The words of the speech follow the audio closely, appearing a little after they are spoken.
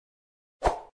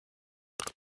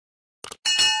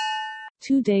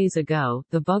2 days ago,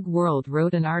 the Bug World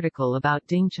wrote an article about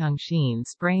Ding Chengxin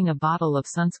spraying a bottle of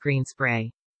sunscreen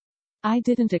spray. I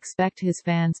didn't expect his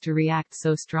fans to react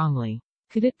so strongly.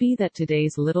 Could it be that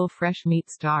today's little fresh meat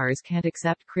stars can't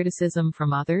accept criticism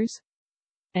from others?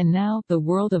 And now, the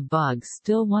world of bugs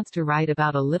still wants to write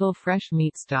about a little fresh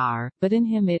meat star, but in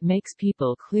him it makes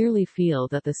people clearly feel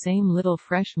that the same little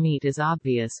fresh meat is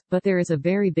obvious, but there is a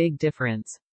very big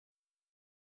difference.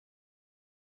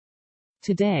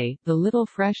 Today, the little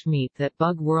fresh meat that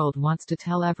Bug World wants to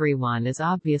tell everyone is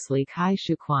obviously Cai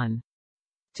Xukun.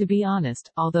 To be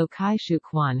honest, although Cai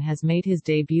Xukun has made his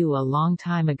debut a long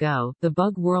time ago, the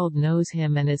Bug World knows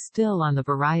him and is still on the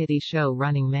variety show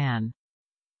Running Man.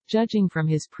 Judging from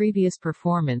his previous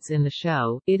performance in the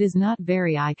show, it is not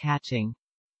very eye-catching.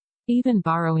 Even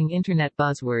borrowing internet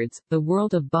buzzwords, the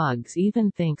world of bugs even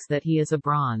thinks that he is a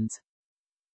bronze.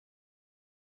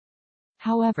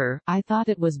 However, I thought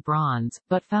it was bronze,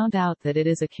 but found out that it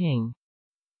is a king.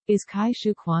 Is Cai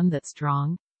Xukun that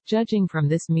strong? Judging from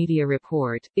this media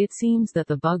report, it seems that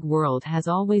the Bug World has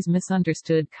always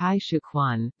misunderstood Cai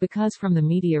Xukun, because from the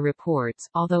media reports,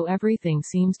 although everything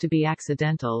seems to be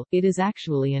accidental, it is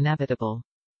actually inevitable.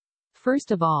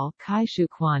 First of all, Cai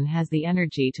Xukun has the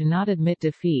energy to not admit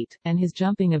defeat, and his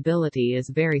jumping ability is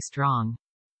very strong.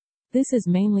 This is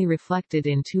mainly reflected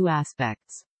in two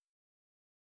aspects.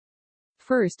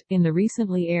 First, in the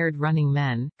recently aired Running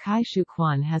Men, Cai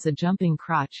Xukun has a jumping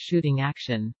crotch shooting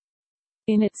action.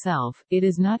 In itself, it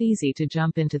is not easy to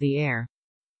jump into the air.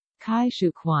 Cai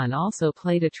Xukun also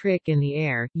played a trick in the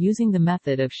air, using the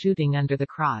method of shooting under the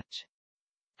crotch.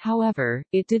 However,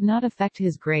 it did not affect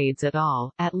his grades at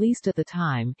all, at least at the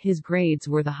time, his grades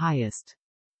were the highest.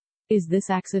 Is this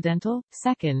accidental?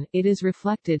 Second, it is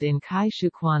reflected in Cai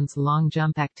Xukun's long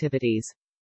jump activities.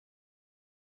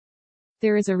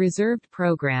 There is a reserved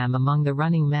program among the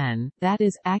running men, that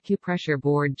is, acupressure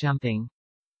board jumping.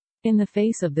 In the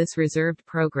face of this reserved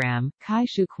program, Cai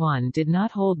Xukun did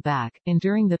not hold back,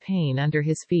 enduring the pain under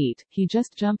his feet, he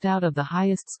just jumped out of the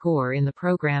highest score in the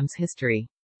program's history.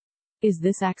 Is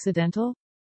this accidental?